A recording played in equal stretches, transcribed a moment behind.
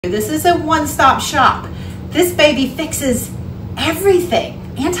This is a one-stop shop. This baby fixes everything.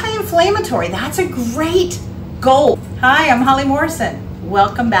 Anti-inflammatory, that's a great goal. Hi, I'm Holly Morrison.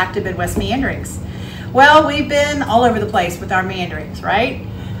 Welcome back to Midwest Meanderings. Well, we've been all over the place with our meanderings, right?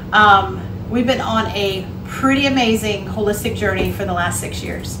 We've been on a pretty amazing holistic journey for the last 6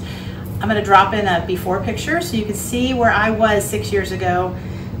 years. I'm gonna drop in a before picture so you can see where I was 6 years ago.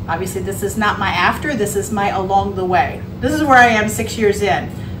 Obviously, this is not my after, this is my along the way. This is where I am 6 years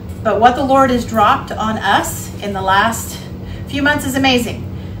in. But what the Lord has dropped on us in the last few months is amazing.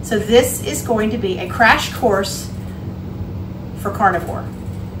 So this is going to be a crash course for carnivore.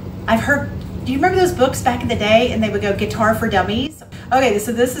 I've heard, do you remember those books back in the day and they would go Guitar for Dummies? Okay,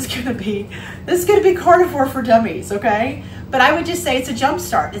 so this is gonna be carnivore for dummies, okay? But I would just say it's a jump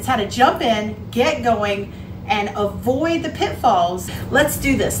start. It's how to jump in, get going, and avoid the pitfalls. Let's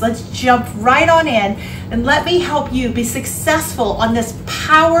do this. Let's jump right on in and let me help you be successful on this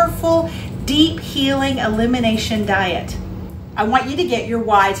powerful, deep healing elimination diet. I want you to get your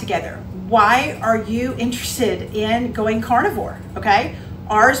why together. Why are you interested in going carnivore, okay?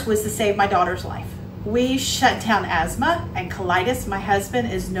 Ours was to save my daughter's life. We shut down asthma and colitis. My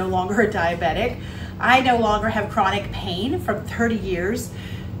husband is no longer a diabetic. I no longer have chronic pain from 30 years.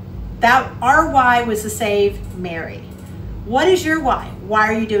 Our why was to save Mary. What is your why? Why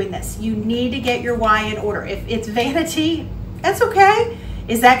are you doing this? You need to get your why in order. If it's vanity, that's okay.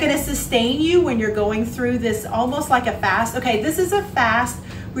 Is that going to sustain you when you're going through this almost like a fast? Okay, this is a fast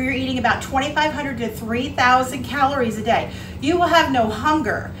where you're eating about 2,500 to 3,000 calories a day. You will have no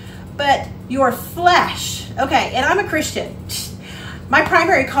hunger, but your flesh, okay, and I'm a Christian. My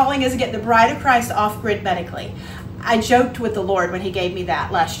primary calling is to get the bride of Christ off grid medically. I joked with the Lord when he gave me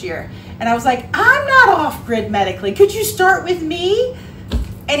that last year. And I was like, I'm not off grid medically. Could you start with me?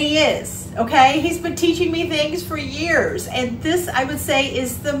 And he is, okay? He's been teaching me things for years. And this, I would say,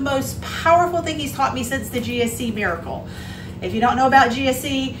 is the most powerful thing he's taught me since the GSC miracle. If you don't know about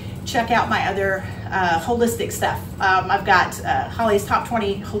GSC, check out my other holistic stuff. I've got Holly's Top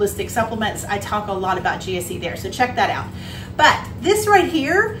 20 Holistic Supplements. I talk a lot about GSC there, so check that out. But this right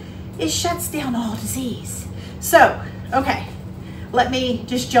here, it shuts down all disease. So, okay, let me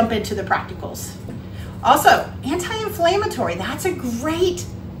just jump into the practicals. Also, anti-inflammatory, that's a great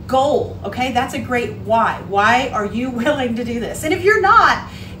goal, okay? That's a great why. Why are you willing to do this? And if you're not,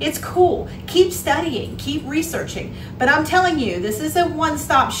 it's cool. Keep studying, keep researching. But I'm telling you, this is a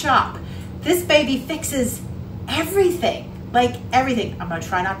one-stop shop. This baby fixes everything, like everything. I'm gonna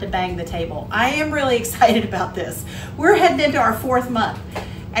try not to bang the table. I am really excited about this. We're heading into our 4th month.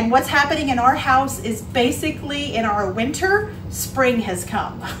 And what's happening in our house is basically in our winter, spring has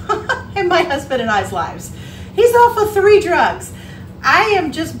come in my husband and I's lives. He's off of 3 drugs. I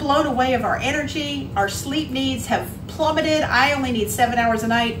am just blown away of our energy. Our sleep needs have plummeted. I only need 7 hours a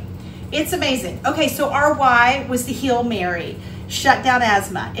night. It's amazing. Okay, so our why was to heal Mary, shut down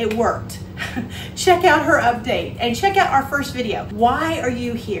asthma. It worked. Check out her update and check out our first video. Why are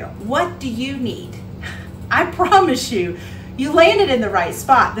you here? What do you need? I promise you, you landed in the right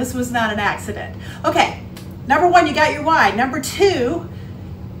spot. This was not an accident. Okay, number 1, you got your why. Number 2,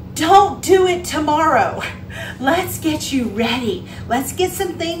 don't do it tomorrow. Let's get you ready. Let's get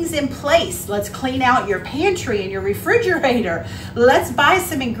some things in place. Let's clean out your pantry and your refrigerator. Let's buy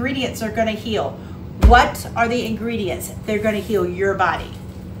some ingredients that are gonna heal. What are the ingredients? They're gonna heal your body,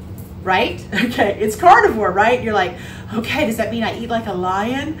 right? Okay, it's carnivore, right? You're like, okay, does that mean I eat like a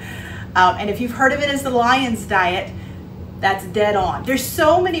lion? And if you've heard of it as the lion's diet, that's dead on. There's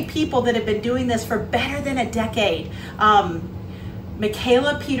so many people that have been doing this for better than a decade.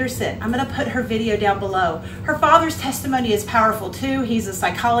 Michaela Peterson, I'm gonna put her video down below. Her father's testimony is powerful too. He's a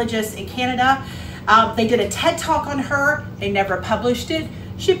psychologist in Canada. They did a TED Talk on her. They never published it.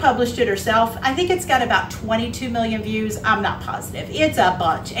 She published it herself. I think it's got about 22 million views. I'm not positive. It's a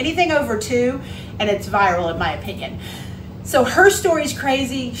bunch. Anything over 2, and it's viral in my opinion. So her story's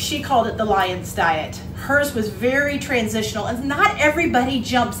crazy. She called it the lion's diet. Hers was very transitional, and not everybody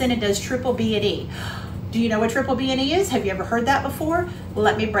jumps in and does triple B and E. Do you know what triple B and E is? Have you ever heard that before? Well,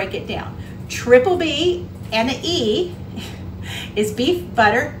 let me break it down. Triple B and the E is beef,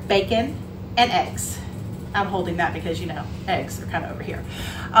 butter, bacon, and eggs. I'm holding that because, you know, eggs are kind of over here.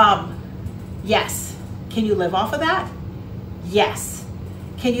 Yes. Can you live off of that? Yes.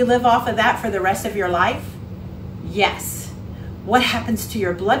 Can you live off of that for the rest of your life? Yes. What happens to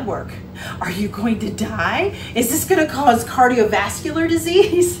your blood work? Are you going to die? Is this going to cause cardiovascular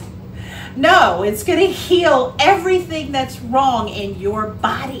disease? No, it's going to heal everything that's wrong in your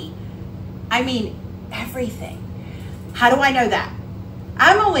body. I mean, everything. How do I know that?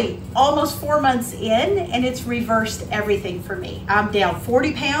 I'm only almost 4 months in and it's reversed everything for me. I'm down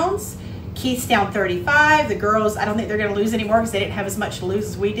 40 pounds. Keith's down 35. The girls, I don't think they're gonna lose anymore because they didn't have as much to lose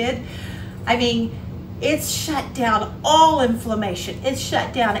as we did. I mean, it's shut down all inflammation. It's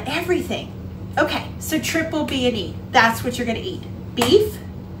shut down everything. Okay, so triple B&E, that's what you're gonna eat. Beef,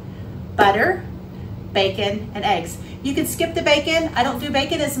 butter, bacon, and eggs. You can skip the bacon. I don't do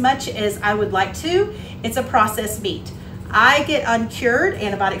bacon as much as I would like to. It's a processed meat. I get uncured,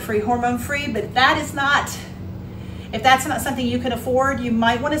 antibiotic-free, hormone-free, but that is not, if that's not something you can afford, you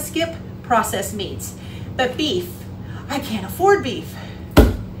might want to skip processed meats. But beef, I can't afford beef.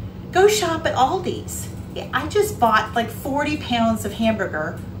 Go shop at Aldi's. Yeah, I just bought like 40 pounds of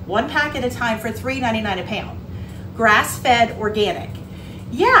hamburger, 1 pack at a time for $3.99 a pound. Grass-fed, organic.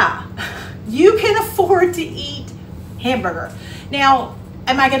 Yeah, you can afford to eat hamburger. Now,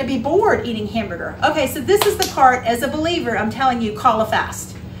 am I gonna be bored eating hamburger? Okay, so this is the part, as a believer, I'm telling you, call a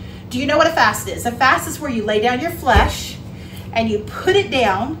fast. Do you know what a fast is? A fast is where you lay down your flesh and you put it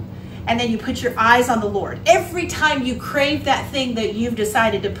down and then you put your eyes on the Lord. Every time you crave that thing that you've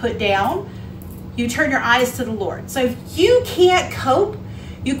decided to put down, you turn your eyes to the Lord. So if you can't cope,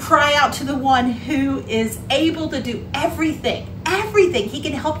 you cry out to the one who is able to do everything, everything. He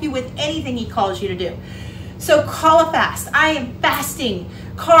can help you with anything he calls you to do. So call a fast. I am fasting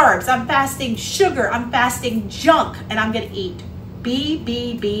carbs, I'm fasting sugar, I'm fasting junk, and I'm gonna eat B,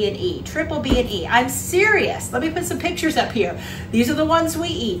 and E, triple B and E. I'm serious. Let me put some pictures up here. These are the ones we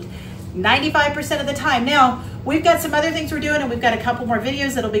eat 95% of the time. Now, we've got some other things we're doing, and we've got a couple more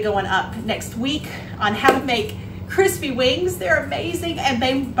videos that'll be going up next week on how to make crispy wings. They're amazing,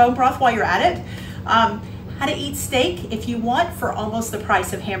 and bone broth while you're at it. How to eat steak if you want for almost the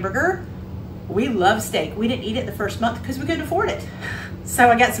price of hamburger. We love steak. We didn't eat it the first month because we couldn't afford it. So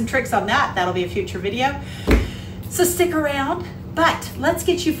I got some tricks on that. That'll be a future video. So stick around, but let's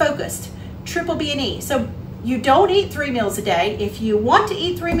get you focused. Triple B&E. So you don't eat 3 meals a day. If you want to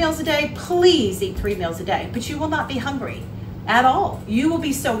eat 3 meals a day, please eat 3 meals a day, but you will not be hungry at all. You will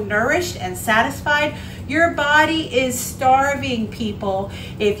be so nourished and satisfied. Your body is starving, people.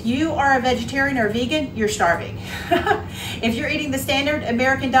 If you are a vegetarian or a vegan, you're starving. If you're eating the standard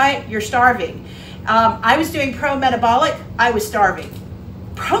American diet, you're starving. I was doing pro-metabolic, I was starving.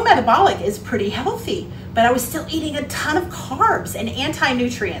 Pro-metabolic is pretty healthy, but I was still eating a ton of carbs and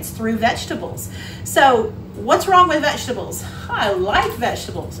anti-nutrients through vegetables. So what's wrong with vegetables? I like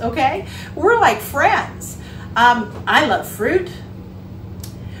vegetables, okay? We're like friends. I love fruit.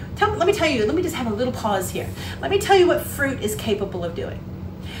 Let me tell you, let me just have a little pause here. Let me tell you what fruit is capable of doing.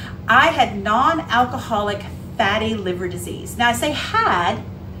 I had non-alcoholic fatty liver disease. Now I say had,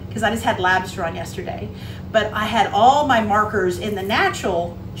 because I just had labs run yesterday, but I had all my markers in the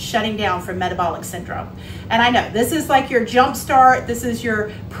natural shutting down from metabolic syndrome. And I know this is like your jump start, this is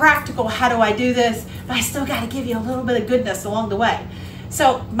your practical, how do I do this? But I still gotta give you a little bit of goodness along the way.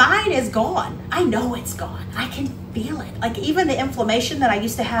 So mine is gone. I know it's gone. I can feel it. Like even the inflammation that I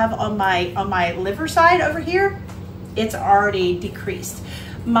used to have on my liver side over here, it's already decreased.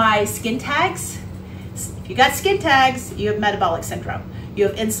 My skin tags, if you got skin tags, you have metabolic syndrome. You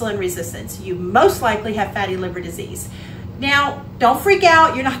have insulin resistance. You most likely have fatty liver disease. Now, don't freak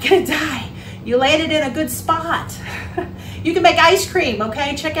out. You're not gonna die. You landed in a good spot. You can make ice cream,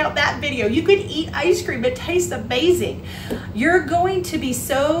 okay? Check out that video. You can eat ice cream. It tastes amazing. You're going to be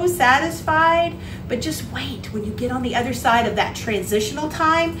so satisfied, but just wait. When you get on the other side of that transitional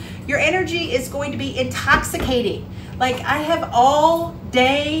time, your energy is going to be intoxicating. Like I have all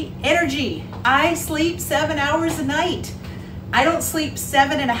day energy. I sleep 7 hours a night. I don't sleep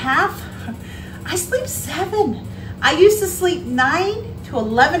 7.5. I sleep 7. I used to sleep 9 to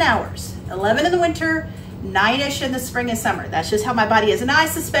 11 hours. 11 in the winter, 9-ish in the spring and summer. That's just how my body is. And I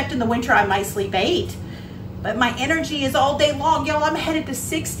suspect in the winter I might sleep 8. But my energy is all day long. Y'all, I'm headed to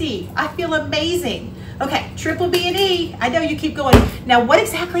 60. I feel amazing. Okay, triple B&E. I know you keep going. Now, what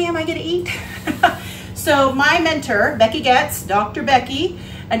exactly am I gonna eat? So my mentor, Becky Getz, Dr. Becky,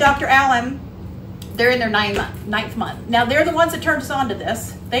 and Dr. Allen, they're in their ninth month. Now, they're the ones that turned us on to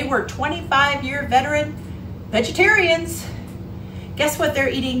this. They were 25-year veteran vegetarians. Guess what they're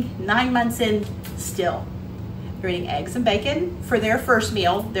eating 9 months in still? They're eating eggs and bacon for their first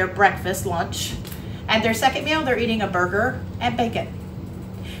meal, their breakfast, lunch. And their second meal, they're eating a burger and bacon.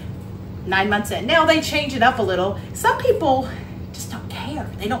 9 months in. Now they change it up a little. Some people just don't care.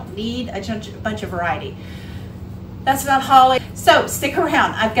 They don't need a bunch of variety. That's not Holly. So stick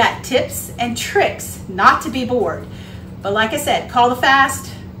around. I've got tips and tricks not to be bored. But like I said, call the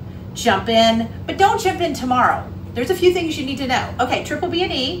fast, jump in, but don't jump in tomorrow. There's a few things you need to know. Okay, triple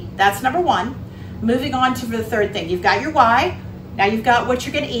B&E, that's number 1. Moving on to the third thing. You've got your why. Now you've got what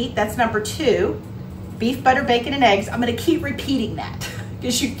you're gonna eat, that's number 2. Beef, butter, bacon, and eggs. I'm gonna keep repeating that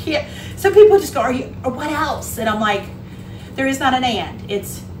because you can't, some people just go, or what else? And I'm like, there is not an and.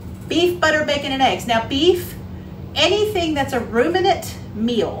 It's beef, butter, bacon, and eggs. Now beef, anything that's a ruminant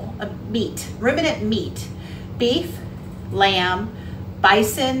meal, ruminant meat, beef, lamb,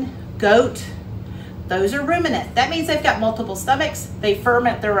 bison, goat, those are ruminant. That means they've got multiple stomachs, they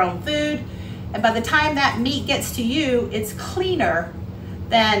ferment their own food, and by the time that meat gets to you, it's cleaner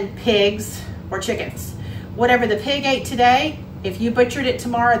than pigs or chickens. Whatever the pig ate today, if you butchered it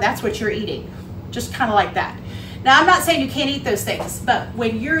tomorrow, that's what you're eating. Just kind of like that. Now, I'm not saying you can't eat those things, but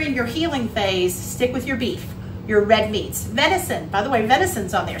when you're in your healing phase, stick with your beef, your red meats. Venison, by the way,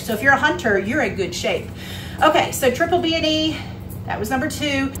 venison's on there. So if you're a hunter, you're in good shape. Okay, so triple B&E, that was number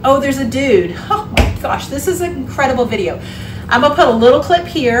 2. Oh, there's a dude. Oh my gosh, this is an incredible video. I'm gonna put a little clip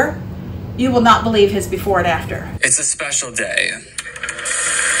here. You will not believe his before and after. It's a special day.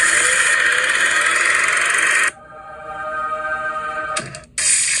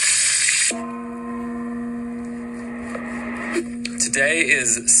 Today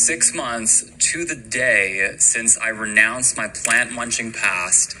is 6 months to the day since I renounced my plant-munching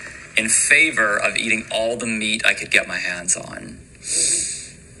past in favor of eating all the meat I could get my hands on.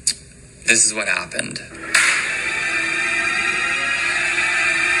 This is what happened.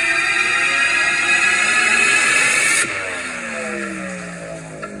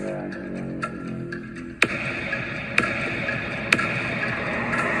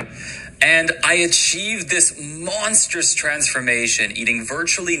 And I achieved this monstrous transformation, eating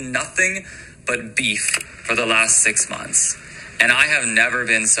virtually nothing but beef for the last 6 months. And I have never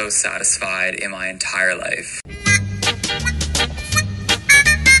been so satisfied in my entire life.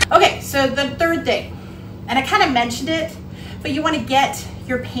 Okay, so the third thing, and I kind of mentioned it, but you want to get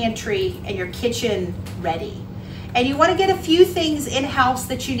your pantry and your kitchen ready. And you want to get a few things in-house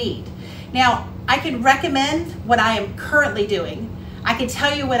that you need. Now, I can recommend what I am currently doing. I can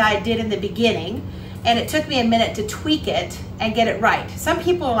tell you what I did in the beginning, and it took me a minute to tweak it and get it right. Some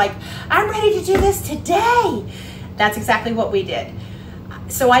people are like, I'm ready to do this today. That's exactly what we did.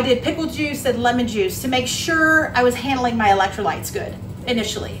 So I did pickle juice and lemon juice to make sure I was handling my electrolytes good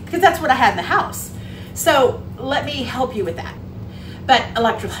initially, because that's what I had in the house. So let me help you with that. But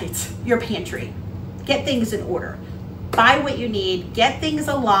electrolytes, your pantry, get things in order. Buy what you need, get things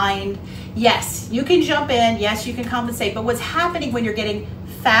aligned. Yes, you can jump in, yes, you can compensate, but what's happening when you're getting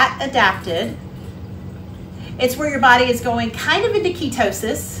fat adapted, it's where your body is going kind of into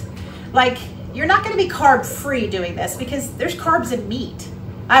ketosis. Like, you're not gonna be carb free doing this because there's carbs in meat.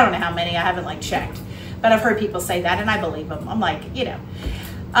 I don't know how many, I haven't like checked, but I've heard people say that and I believe them. I'm like, you know,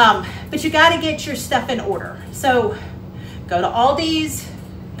 but you gotta get your stuff in order. So go to Aldi's,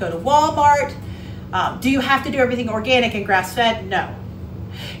 go to Walmart. Do you have to do everything organic and grass-fed? No.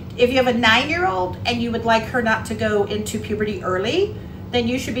 If you have a 9-year-old and you would like her not to go into puberty early, then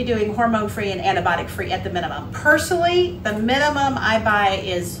you should be doing hormone-free and antibiotic-free at the minimum. Personally, the minimum I buy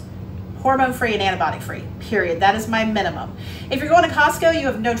is hormone-free and antibiotic-free, period. That is my minimum. If you're going to Costco, you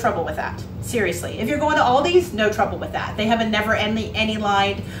have no trouble with that. Seriously. If you're going to Aldi's, no trouble with that. They have a never-ending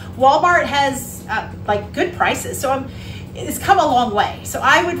line. Walmart has like good prices, so it's come a long way. So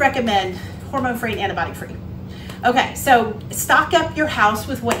I would recommend hormone-free and antibiotic-free. Okay, so stock up your house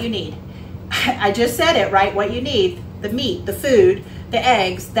with what you need. I just said it, right? What you need, the meat, the food, the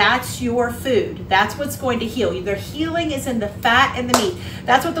eggs, that's your food. That's what's going to heal you. Their healing is in the fat and the meat.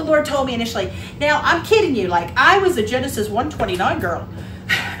 That's what the Lord told me initially. Now, I'm kidding you. Like, I was a Genesis 129 girl.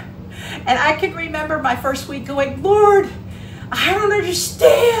 And I can remember my first week going, Lord, I don't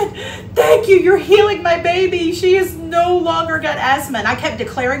understand. Thank you. You're healing my baby. She has no longer got asthma. And I kept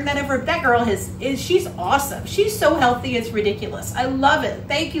declaring that of her. That girl she's awesome. She's so healthy. It's ridiculous. I love it.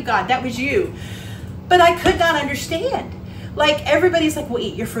 Thank you, God. That was you. But I could not understand. Like, everybody's like, well,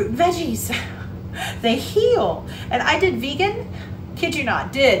 eat your fruit and veggies. They heal. And I did vegan. Kid you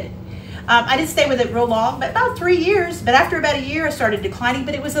not, did. I didn't stay with it real long, but about 3 years. But after about a year, I started declining,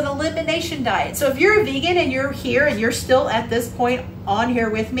 but it was an elimination diet. So if you're a vegan and you're here and you're still at this point on here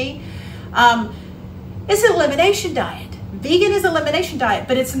with me, it's an elimination diet. Vegan is an elimination diet,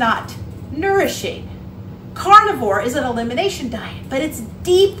 but it's not nourishing. Carnivore is an elimination diet, but it's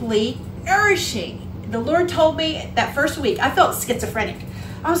deeply nourishing. The Lord told me that first week, I felt schizophrenic.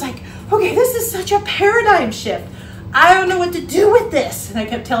 I was like, okay, this is such a paradigm shift. I don't know what to do with this. And I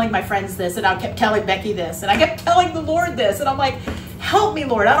kept telling my friends this, and I kept telling Becky this, and I kept telling the Lord this, and I'm like, help me,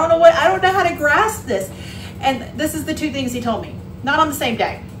 Lord. I don't know how to grasp this. And this is the 2 things he told me, not on the same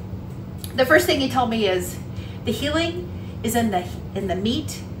day. The first thing he told me is the healing is in the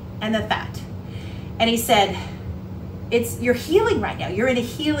meat and the fat. And he said, you're healing right now. You're in a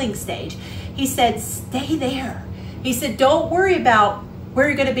healing stage. He said, stay there. He said, don't worry about where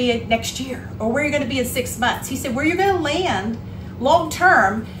you're going to be next year or where you're going to be in 6 months. He said, where you're going to land long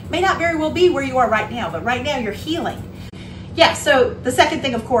term may not very well be where you are right now, but right now you're healing. Yeah, so the second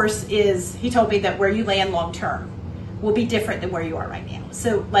thing, of course, is he told me that where you land long term will be different than where you are right now.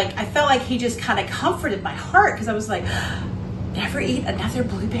 So like, I felt like he just kind of comforted my heart, because I was like, never eat another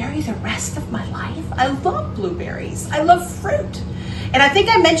blueberry the rest of my life. I love blueberries. I love fruit. And I think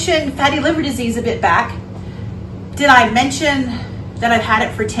I mentioned fatty liver disease a bit back. Did I mention that I've had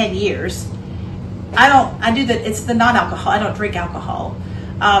it for 10 years? It's the non-alcohol. I don't drink alcohol.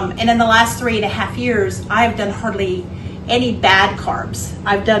 And in the last 3.5 years, I've done hardly any bad carbs.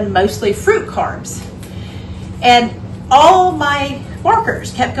 I've done mostly fruit carbs. And all my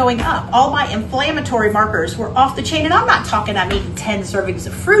markers kept going up. All my inflammatory markers were off the chain. And I'm not talking I'm eating 10 servings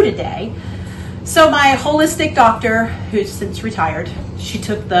of fruit a day. So my holistic doctor, who's since retired, she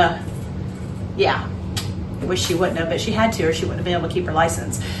took I wish she wouldn't have, but she had to, or she wouldn't have been able to keep her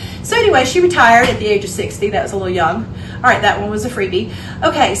license. So anyway, she retired at the age of 60. That was a little young. All right, that one was a freebie.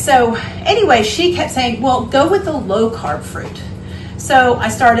 Okay, so anyway, she kept saying, well, go with the low carb fruit. So I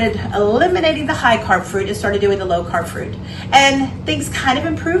started eliminating the high carb fruit and started doing the low carb fruit. And things kind of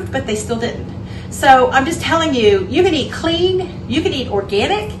improved, but they still didn't. So I'm just telling you, you can eat clean, you can eat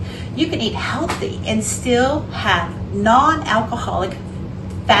organic, you can eat healthy and still have non-alcoholic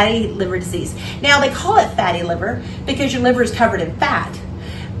fatty liver disease. Now they call it fatty liver because your liver is covered in fat.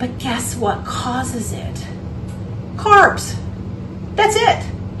 But guess what causes it? Carbs. That's it.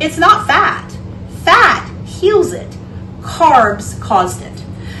 It's not fat. Fat heals it. Carbs caused it.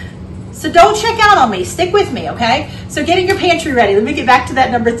 So don't check out on me. Stick with me, okay? So getting your pantry ready. Let me get back to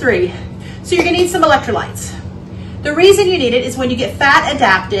that number 3. So you're going to need some electrolytes. The reason you need it is when you get fat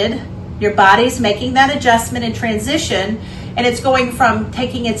adapted, your body's making that adjustment and transition, and it's going from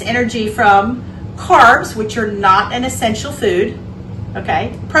taking its energy from carbs, which are not an essential food,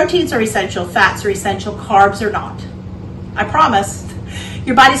 okay? Proteins are essential, fats are essential, carbs are not. I promise.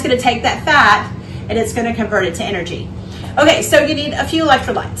 Your body's going to take that fat and it's going to convert it to energy. Okay, so you need a few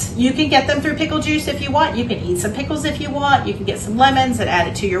electrolytes. You can get them through pickle juice if you want. You can eat some pickles if you want. You can get some lemons and add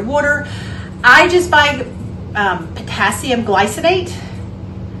it to your water. I just buy potassium glycinate.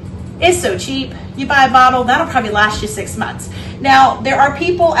 It's so cheap. You buy a bottle, that'll probably last you 6 months. Now, there are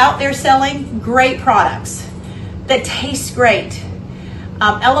people out there selling great products that taste great.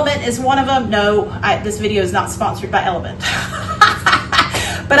 Element is one of them. No, this video is not sponsored by Element.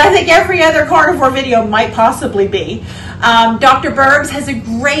 But I think every other carnivore video might possibly be. Dr. Berg's has a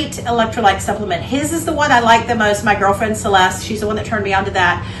great electrolyte supplement. His is the one I like the most. My girlfriend Celeste, she's the one that turned me on to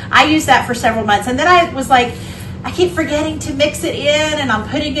that. I used that for several months. And then I was like, I keep forgetting to mix it in, and I'm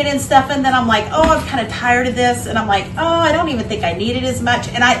putting it in stuff, and then I'm like, oh, I'm kind of tired of this. And I'm like, oh, I don't even think I need it as much.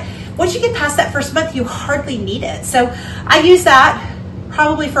 And once you get past that first month, you hardly need it. So I used that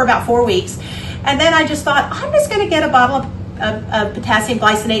probably for about 4 weeks. And then I just thought, I'm just going to get a bottle of potassium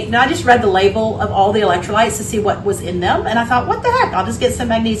glycinate. And I just read the label of all the electrolytes to see what was in them. And I thought, what the heck? I'll just get some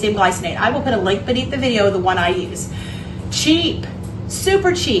magnesium glycinate. I will put a link beneath the video of the one I use. Cheap,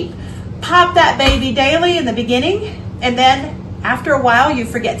 super cheap. Pop that baby daily in the beginning. And then after a while, you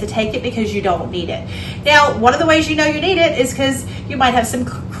forget to take it because you don't need it. Now, one of the ways you know you need it is because you might have some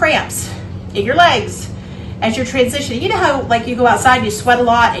cramps in your legs as you're transitioning. You know how like you go outside and you sweat a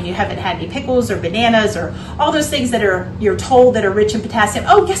lot and you haven't had any pickles or bananas or all those things that you're told that are rich in potassium.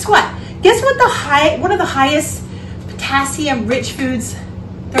 Oh, guess what? Guess what one of the highest potassium rich foods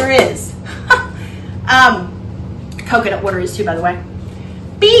there is? Coconut water is too, by the way.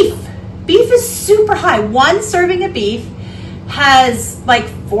 Beef. Beef is super high. One serving of beef has like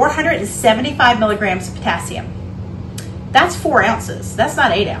 475 milligrams of potassium. That's 4 ounces. That's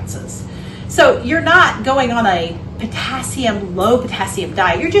not 8 ounces. So you're not going on a low potassium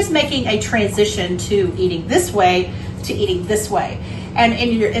diet. You're just making a transition to eating this way to eating this way. And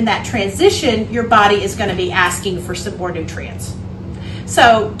in that transition, your body is going to be asking for some more nutrients.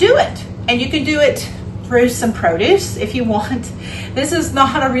 So do it. And you can do it through some produce if you want. This is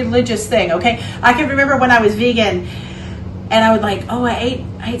not a religious thing, okay? I can remember when I was vegan and I would like, oh, I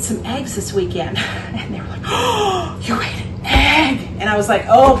ate some eggs this weekend. And they were like, oh, you ate an egg. And I was like,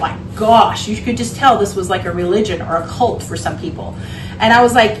 oh my gosh, you could just tell this was like a religion or a cult for some people. And I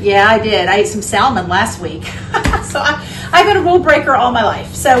was like, yeah, I did. I ate some salmon last week. So I've been a rule breaker all my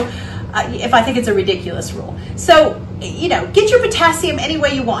life. So if I think it's a ridiculous rule. So, you know, get your potassium any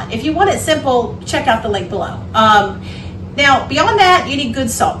way you want. If you want it simple, check out the link below. Now, beyond that, you need good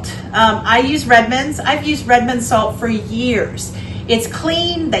salt. I use Redmond's. I've used Redmond's salt for years. It's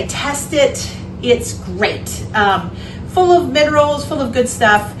clean. They test it. It's great. full of minerals, full of good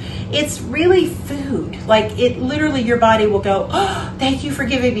stuff. It's really food. Like it literally, your body will go, oh, thank you for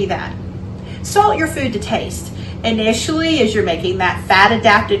giving me that. Salt your food to taste. Initially, as you're making that fat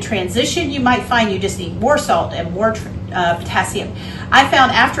adapted transition, you might find you just need more salt and more potassium. I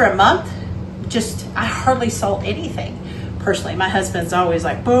found after a month, I hardly salt anything. Personally, my husband's always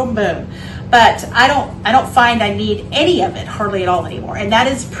like boom, boom. But I don't find I need any of it hardly at all anymore. And that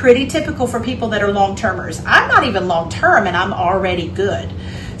is pretty typical for people that are long-termers. I'm not even long-term and I'm already good.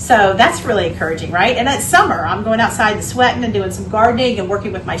 So that's really encouraging, right? And it's summer. I'm going outside and sweating and doing some gardening and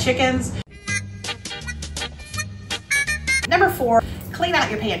working with my chickens. Number 4, clean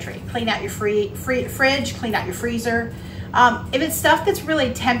out your pantry. Clean out your fridge, clean out your freezer. If it's stuff that's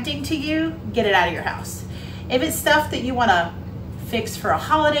really tempting to you, get it out of your house. If it's stuff that you want to fix for a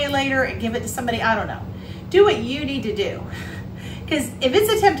holiday later and give it to somebody, I don't know. Do what you need to do. Because if it's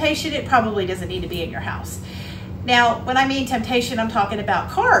a temptation, it probably doesn't need to be in your house. Now, when I mean temptation, I'm talking about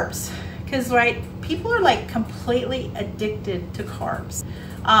carbs. Because, right, people are like completely addicted to carbs.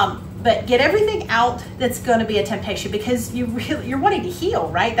 But get everything out that's going to be a temptation, because you're wanting to heal,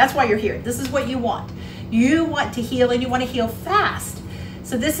 right? That's why you're here. This is what you want. You want to heal, and you want to heal fast.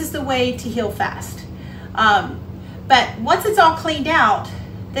 So this is the way to heal fast. But once it's all cleaned out,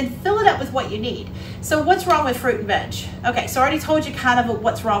 then fill it up with what you need. So what's wrong with fruit and veg? Okay, so I already told you kind of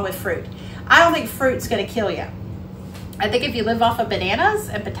what's wrong with fruit. I don't think fruit's going to kill you. I think if you live off of bananas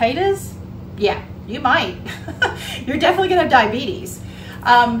and potatoes, yeah, you might. You're definitely going to have diabetes.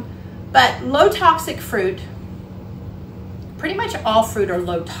 But low toxic fruit, pretty much all fruit are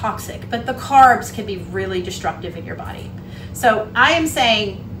low toxic, but the carbs can be really destructive in your body. So I am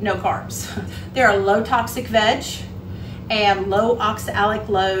saying no carbs. There are low toxic veg and low oxalic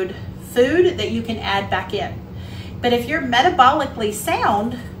load food that you can add back in. But if you're metabolically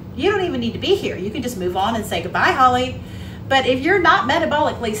sound, you don't even need to be here. You can just move on and say goodbye, Holly. But if you're not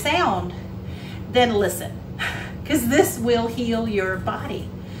metabolically sound, then listen, because this will heal your body.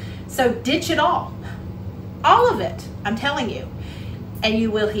 So ditch it all of it, I'm telling you, and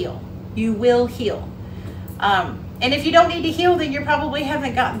you will heal. You will heal. And if you don't need to heal, then you probably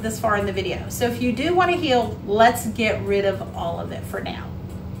haven't gotten this far in the video. So if you do want to heal, let's get rid of all of it for now.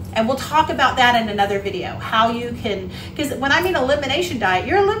 And we'll talk about that in another video, how you can, because when I mean elimination diet,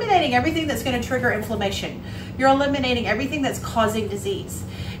 you're eliminating everything that's going to trigger inflammation. You're eliminating everything that's causing disease.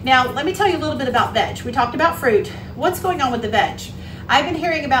 Now, let me tell you a little bit about veg. We talked about fruit. What's going on with the veg? I've been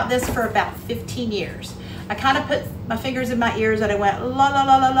hearing about this for about 15 years. I kind of put my fingers in my ears and I went, la, la,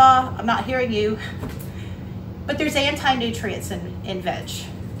 la, la, la, I'm not hearing you. But there's anti-nutrients in veg.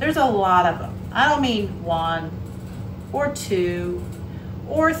 There's a lot of them. I don't mean 1 or 2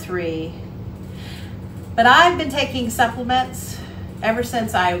 or 3. But I've been taking supplements ever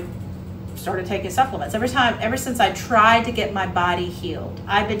since I started taking supplements. Ever since I tried to get my body healed,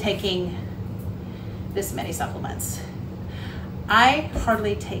 I've been taking this many supplements. I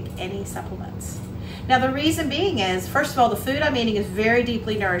hardly take any supplements. Now the reason being is, first of all, the food I'm eating is very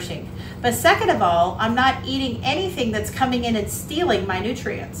deeply nourishing. But second of all, I'm not eating anything that's coming in and stealing my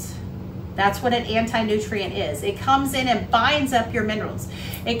nutrients. That's what an anti-nutrient is. It comes in and binds up your minerals.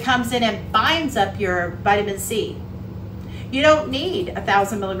 It comes in and binds up your vitamin C. You don't need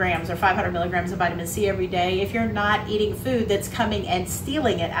 1,000 milligrams or 500 milligrams of vitamin C every day if you're not eating food that's coming and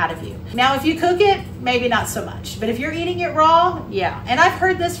stealing it out of you. Now, if you cook it, maybe not so much. But if you're eating it raw, yeah. And I've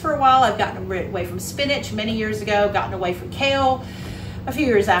heard this for a while. I've gotten away from spinach many years ago, gotten away from kale a few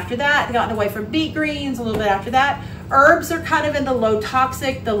years after that, gotten away from beet greens a little bit after that. Herbs are kind of in the low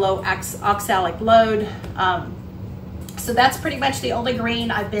toxic, the low oxalic load. So that's pretty much the only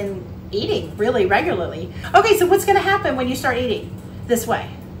green I've been eating really regularly. Okay, so what's gonna happen when you start eating this way?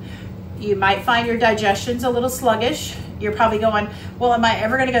 You might find your digestion's a little sluggish. You're probably going, well, am I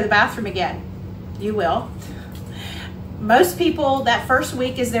ever gonna go to the bathroom again? You will. Most people, that first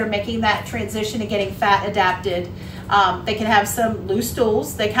week as they're making that transition to getting fat adapted, they can have some loose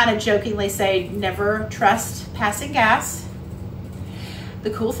stools. They kind of jokingly say, never trust passing gas.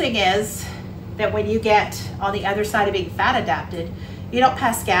 The cool thing is that when you get on the other side of being fat adapted, you don't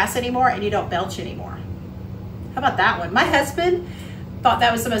pass gas anymore and you don't belch anymore. How about that one? My husband thought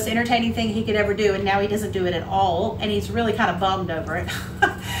that was the most entertaining thing he could ever do, and now he doesn't do it at all, and he's really kind of bummed over it.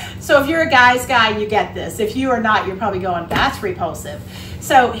 So if you're a guy's guy, you get this. If you are not, you're probably going, that's repulsive.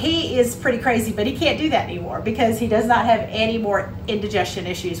 So he is pretty crazy, but he can't do that anymore because he does not have any more indigestion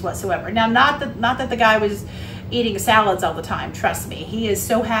issues whatsoever. Now, not that the guy was eating salads all the time, trust me. He is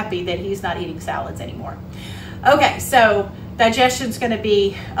so happy that he's not eating salads anymore. Okay, so digestion's gonna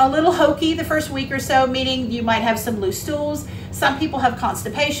be a little hokey the first week or so, meaning you might have some loose stools. Some people have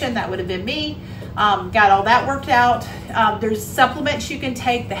constipation, that would have been me. Got all that worked out. There's supplements you can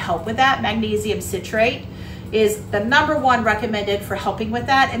take to help with that. Magnesium citrate is the #1 recommended for helping with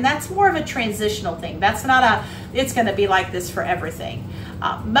that. And that's more of a transitional thing. That's not a, it's gonna be like this for everything.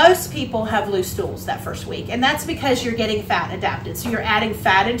 Most people have loose stools that first week, and that's because you're getting fat adapted. So you're adding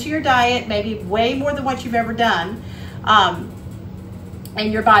fat into your diet, maybe way more than what you've ever done.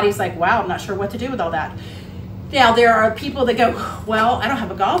 And your body's like, wow, I'm not sure what to do with all that. Now, there are people that go, well, I don't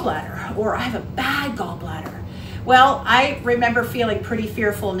have a gallbladder, or I have a bad gallbladder. Well, I remember feeling pretty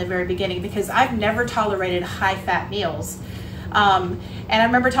fearful in the very beginning because I've never tolerated high-fat meals. And I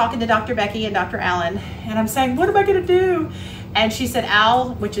remember talking to Dr. Becky and Dr. Allen, and I'm saying, what am I gonna do? And she said,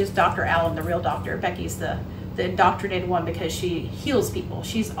 Al, which is Dr. Allen, the real doctor. Becky's the indoctrinated one because she heals people.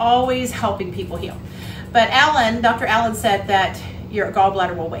 She's always helping people heal. But Dr. Allen said that your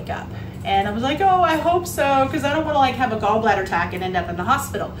gallbladder will wake up. And I was like, oh, I hope so, because I don't want to like have a gallbladder attack and end up in the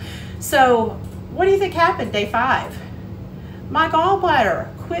hospital. So what do you think happened day 5? My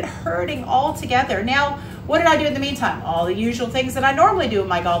gallbladder quit hurting altogether. Now, what did I do in the meantime? All the usual things that I normally do with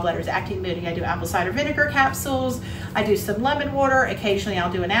my gallbladder is acting moody. I do apple cider vinegar capsules. I do some lemon water. Occasionally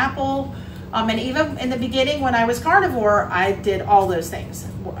I'll do an apple. And even in the beginning when I was carnivore, I did all those things.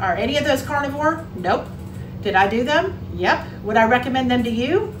 Are any of those carnivore? Nope. Did I do them? Yep. Would I recommend them to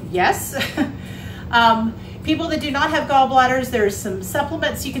you? Yes. People that do not have gallbladders, there's some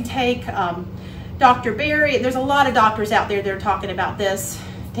supplements you can take. Dr. Berry, there's a lot of doctors out there that are talking about this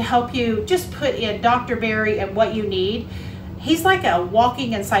to help you. Just put in Dr. Berry and what you need. He's like a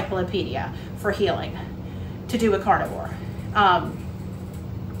walking encyclopedia for healing to do with carnivore.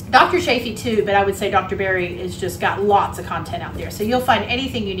 Dr. Chafee too, but I would say Dr. Berry has just got lots of content out there. So you'll find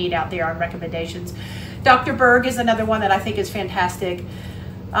anything you need out there on recommendations. Dr. Berg is another one that I think is fantastic.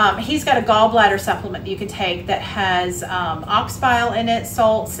 He's got a gallbladder supplement that you can take that has ox bile in it,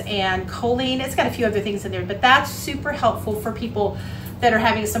 salts, and choline. It's got a few other things in there, but that's super helpful for people that are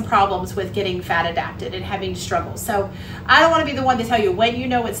having some problems with getting fat adapted and having struggles. So I don't want to be the one to tell you when you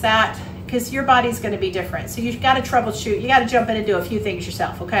know it's that, because your body's going to be different. So you've got to troubleshoot. You got to jump in and do a few things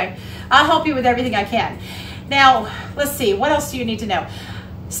yourself, okay? I'll help you with everything I can. Now, let's see. What else do you need to know?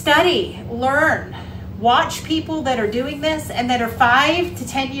 Study, learn. Watch people that are doing this and that are 5 to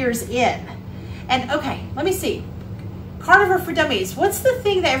 10 years in. And okay, let me see. Carnivore for Dummies. What's the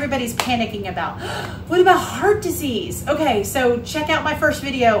thing that everybody's panicking about? What about heart disease? Okay, so check out my first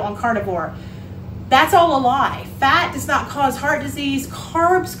video on carnivore. That's all a lie. Fat does not cause heart disease.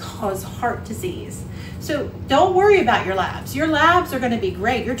 Carbs cause heart disease. So don't worry about your labs. Your labs are going to be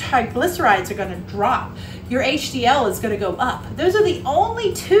great. Your triglycerides are going to drop. Your HDL is going to go up. Those are the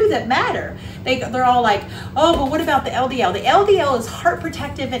only 2 that matter. They're all like, oh, but what about the LDL? The LDL is heart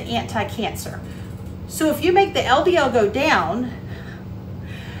protective and anti-cancer. So if you make the LDL go down,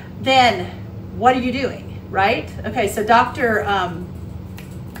 then what are you doing, right? Okay, so Dr.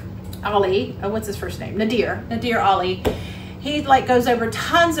 Ali, what's his first name? Nadir Ali. He like goes over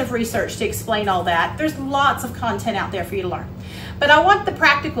tons of research to explain all that. There's lots of content out there for you to learn. But I want the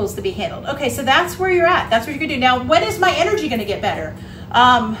practicals to be handled. Okay, so that's where you're at. That's what you're gonna do. Now, when is my energy gonna get better?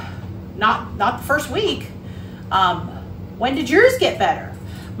 Not the first week. When did yours get better?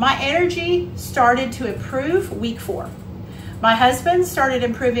 My energy started to improve week 4. My husband started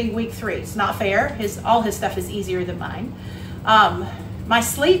improving week 3. It's not fair. All his stuff is easier than mine. My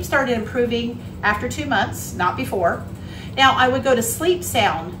sleep started improving after 2 months, not before. Now, I would go to sleep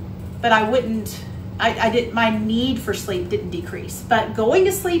sound, but I wouldn't, my need for sleep didn't decrease. But going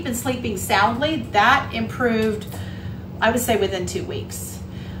to sleep and sleeping soundly, that improved, I would say, within 2 weeks.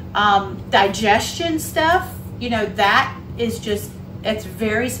 Digestion stuff, you know, that is just, it's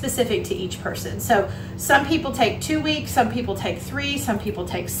very specific to each person. So some people take 2 weeks, some people take 3, some people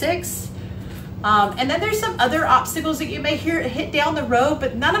take 6. And then there's some other obstacles that you may hit down the road,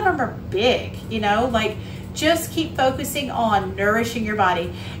 but none of them are big, you know, like just keep focusing on nourishing your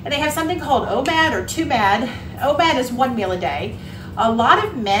body. And they have something called OMAD or 2MAD. OMAD is 1 meal a day. A lot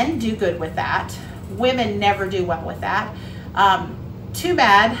of men do good with that. Women never do well with that.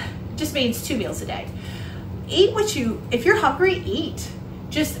 2MAD just means 2 meals a day. Eat what if you're hungry, eat.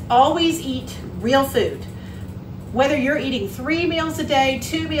 Just always eat real food. Whether you're eating 3 meals a day,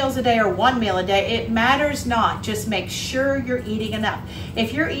 2 meals a day, or 1 meal a day, it matters not. Just make sure you're eating enough.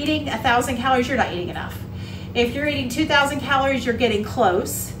 If you're eating 1,000 calories, you're not eating enough. If you're eating 2,000 calories, you're getting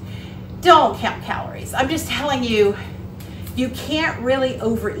close. Don't count calories. I'm just telling you, you can't really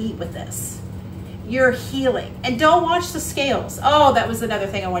overeat with this. You're healing. And don't watch the scales. Oh, that was another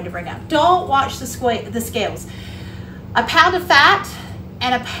thing I wanted to bring up. Don't watch the scales. A pound of fat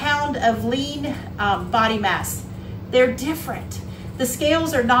and a pound of lean body mass, they're different. The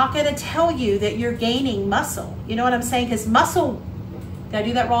scales are not going to tell you that you're gaining muscle. You know what I'm saying? Because muscle, did I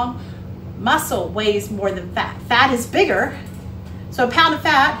do that wrong? Muscle weighs more than fat. Fat is bigger. So a pound of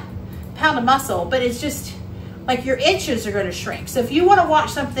fat, pound of muscle, but it's just like your inches are going to shrink. So if you want to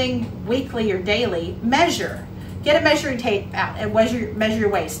watch something weekly or daily, measure. Get a measuring tape out and measure your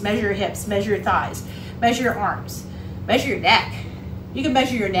waist, measure your hips, measure your thighs, measure your arms, measure your neck. You can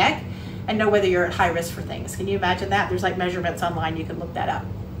measure your neck and know whether you're at high risk for things. Can you imagine that? There's like measurements online. You can look that up.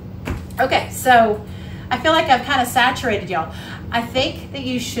 Okay, so I feel like I've kind of saturated y'all. I think that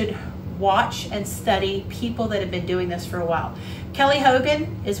you should watch and study people that have been doing this for a while. Kelly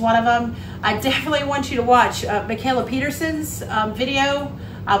Hogan is one of them. I definitely want you to watch Michaela Peterson's video.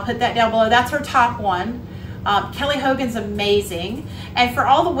 I'll put that down below. That's her top one. Kelly Hogan's amazing. And for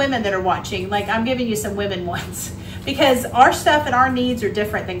all the women that are watching, like I'm giving you some women ones because our stuff and our needs are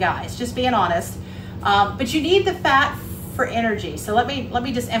different than guys, just being honest. But you need the fat for energy. So let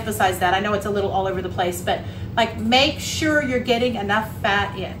me just emphasize that. I know it's a little all over the place, but like make sure you're getting enough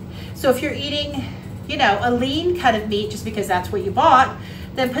fat in. So if you're eating, you know, a lean cut of meat just because that's what you bought,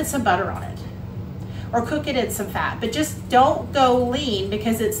 then put some butter on it or cook it in some fat, but just don't go lean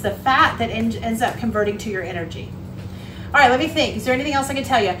because it's the fat that ends up converting to your energy. All right, let me think. Is there anything else I can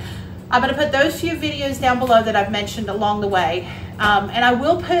tell you? I'm going to put those few videos down below that I've mentioned along the way. And I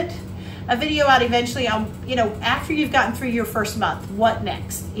will put a video out eventually on, you know, after you've gotten through your first month, what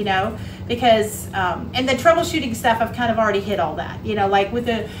next, you know, because, and the troubleshooting stuff, I've kind of already hit all that, you know, like with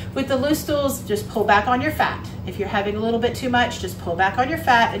the loose stools, just pull back on your fat. If you're having a little bit too much, just pull back on your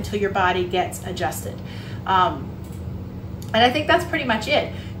fat until your body gets adjusted. And I think that's pretty much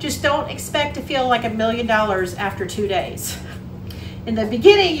it. Just don't expect to feel like $1 million after 2 days. In the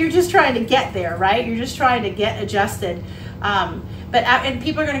beginning, you're just trying to get there, right? You're just trying to get adjusted. And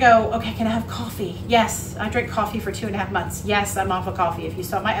people are going to go, okay, can I have coffee? Yes, I drank coffee for 2.5 months. Yes, I'm off of coffee. If you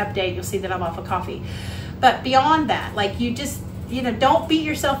saw my update, you'll see that I'm off of coffee. But beyond that, like you just, you know, don't beat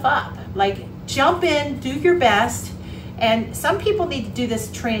yourself up. Like jump in, do your best. And some people need to do this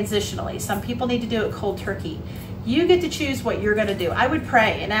transitionally. Some people need to do it cold turkey. You get to choose what you're going to do. I would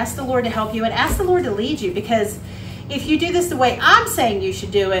pray and ask the Lord to help you and ask the Lord to lead you, because if you do this the way I'm saying you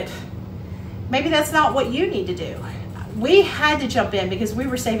should do it, maybe that's not what you need to do. We had to jump in because we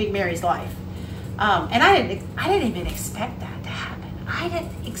were saving Mary's life. And I didn't even expect that to happen. I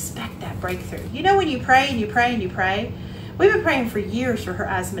didn't expect that breakthrough. You know, when you pray and you pray and you pray, we've been praying for years for her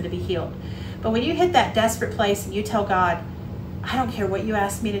asthma to be healed. But when you hit that desperate place and you tell God, I don't care what you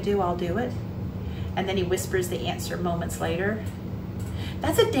ask me to do, I'll do it. And then he whispers the answer moments later.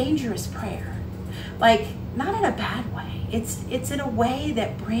 That's a dangerous prayer. Like, not in a bad way. It's in a way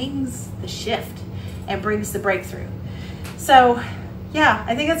that brings the shift and brings the breakthrough. So yeah,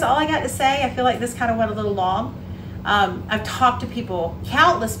 I think that's all I got to say. I feel like this kind of went a little long. I've talked to people,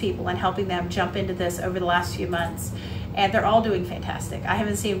 countless people, and helping them jump into this over the last few months, and they're all doing fantastic. I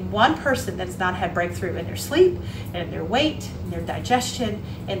haven't seen one person that has not had breakthrough in their sleep, in their weight, in their digestion,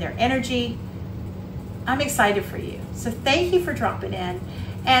 in their energy. I'm excited for you. So thank you for dropping in.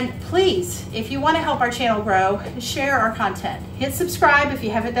 And please, if you want to help our channel grow, share our content. Hit subscribe if you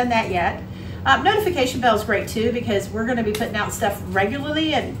haven't done that yet. Notification bell is great too, because we're going to be putting out stuff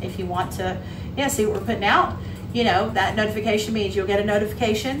regularly, and if you want to see what we're putting out, you know, that notification means you'll get a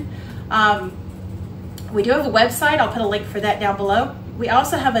notification. We do have a website. I'll put a link for that down below. We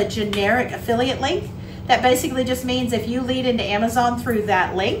also have a generic affiliate link that basically just means if you lead into Amazon through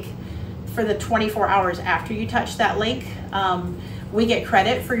that link for the 24 hours after you touch that link, we get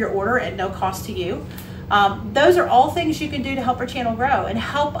credit for your order at no cost to you. Those are all things you can do to help our channel grow and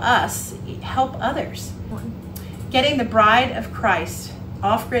help us help others. Getting the bride of Christ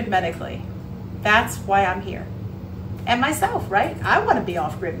off-grid medically. That's why I'm here. And myself, right? I want to be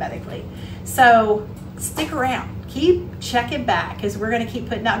off-grid medically. So stick around. Keep checking back, because we're going to keep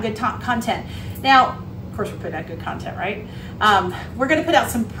putting out good content. Now, of course, we're putting out good content, right? We're going to put out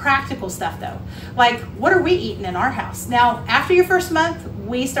some practical stuff, though. Like, what are we eating in our house? Now, after your first month,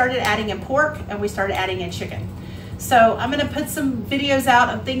 we started adding in pork and we started adding in chicken. So I'm going to put some videos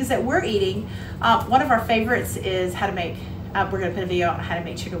out of things that we're eating. One of our favorites is how to make, we're going to put a video on how to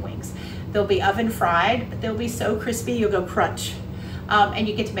make chicken wings. They'll be oven fried, but they'll be so crispy, you'll go crunch. And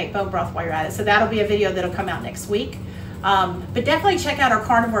you get to make bone broth while you're at it. So that'll be a video that'll come out next week. But definitely check out our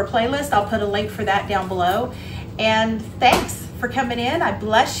carnivore playlist. I'll put a link for that down below. And thanks for coming in. I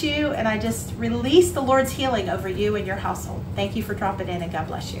bless you, and I just release the Lord's healing over you and your household. Thank you for dropping in, and God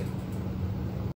bless you.